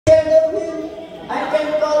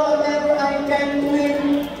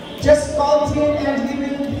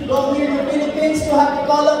to have a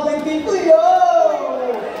collab with Toyhub.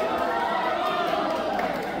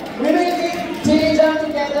 We will eat chili-jam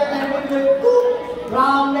together and we will cook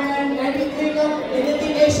ramen, anything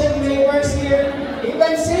Asian flavors here.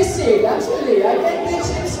 Even sisig, actually, I can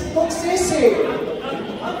teach him to cook sisig.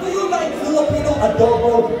 Do you like Filipino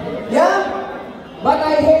adobo? Yeah, but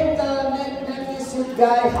I hate the suit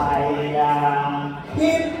guy.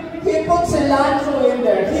 He put cilantro in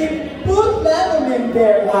there. He put lemon in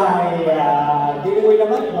there. Dili ko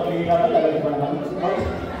naman, mabili naman, lalagay ko naman.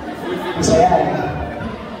 Masaya.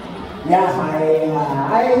 Yeah,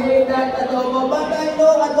 I hate that adobo, but I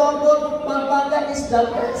know adobo Pampanga is the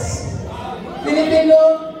best.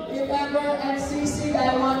 Filipino, if ever and sisig,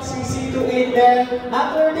 I want sisig to eat there.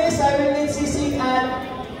 After this, I will eat sisig at,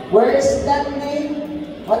 where is that name?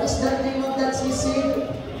 What is the name of that sisig?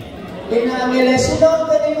 In Angeles, you know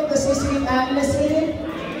the name of the sisig in Angeles?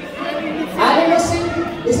 Animacy?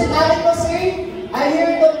 Is it Animacy? I hear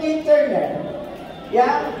it on the internet.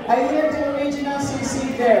 Yeah, I hear the original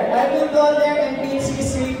sisig there. I will go there and eat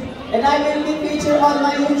sisig, and I will be featured on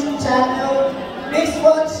my YouTube channel. Please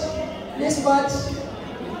watch. Please watch.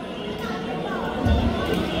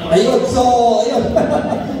 Ayun, so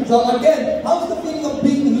again, how's the feeling of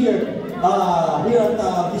being here? Here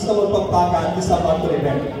at Vista Pampanga at this month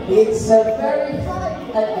event. It's a very fun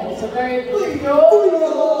and it's a very good. A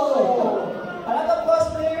lot of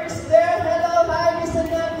cosplayers there. Hello, hi, Mr.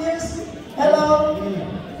 Nephews. Hello.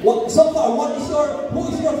 So far, who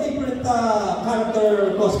is your favorite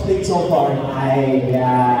character cosplay so far?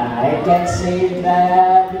 I can't say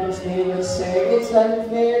that because they will say it's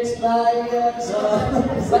unfair, it's biased.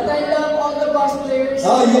 But I love all the cosplayers.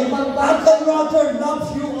 Uncle Roger loves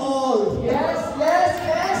you all. Yes.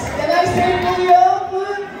 Can I say to you?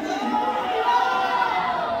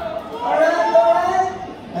 Alright.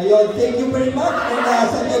 Ayun, thank you very much. And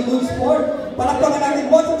sa inyo good sport. Palakpakan natin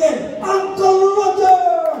once again, Uncle Roger!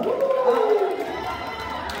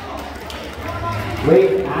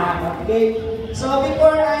 Wait, okay. So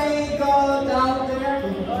before I go down there,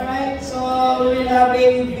 alright, so we will have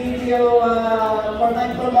a video for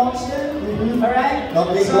my promotion, alright?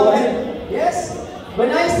 Okay, so, go ahead. Yes,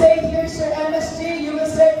 when I say here's your MSG, you will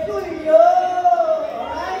say, Kuyo!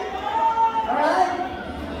 Alright? Alright?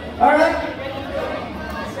 Alright?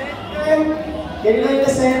 Can you in the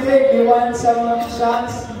center if you want some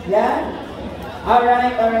shots? Yeah?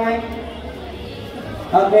 Alright.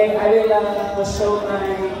 Okay, I will show my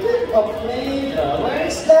cosplay. Where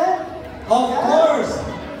is that? Of course!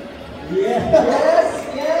 Yeah!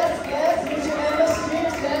 Yes, here's your MSG,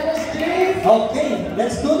 Okay,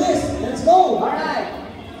 let's do this! Let's go! Alright.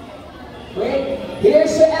 Wait,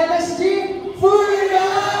 here's your MSG.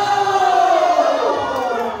 Fuyo!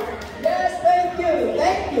 Yes, thank you.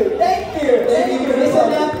 Thank you very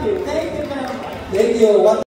much. Thank you, ma'am. Thank you.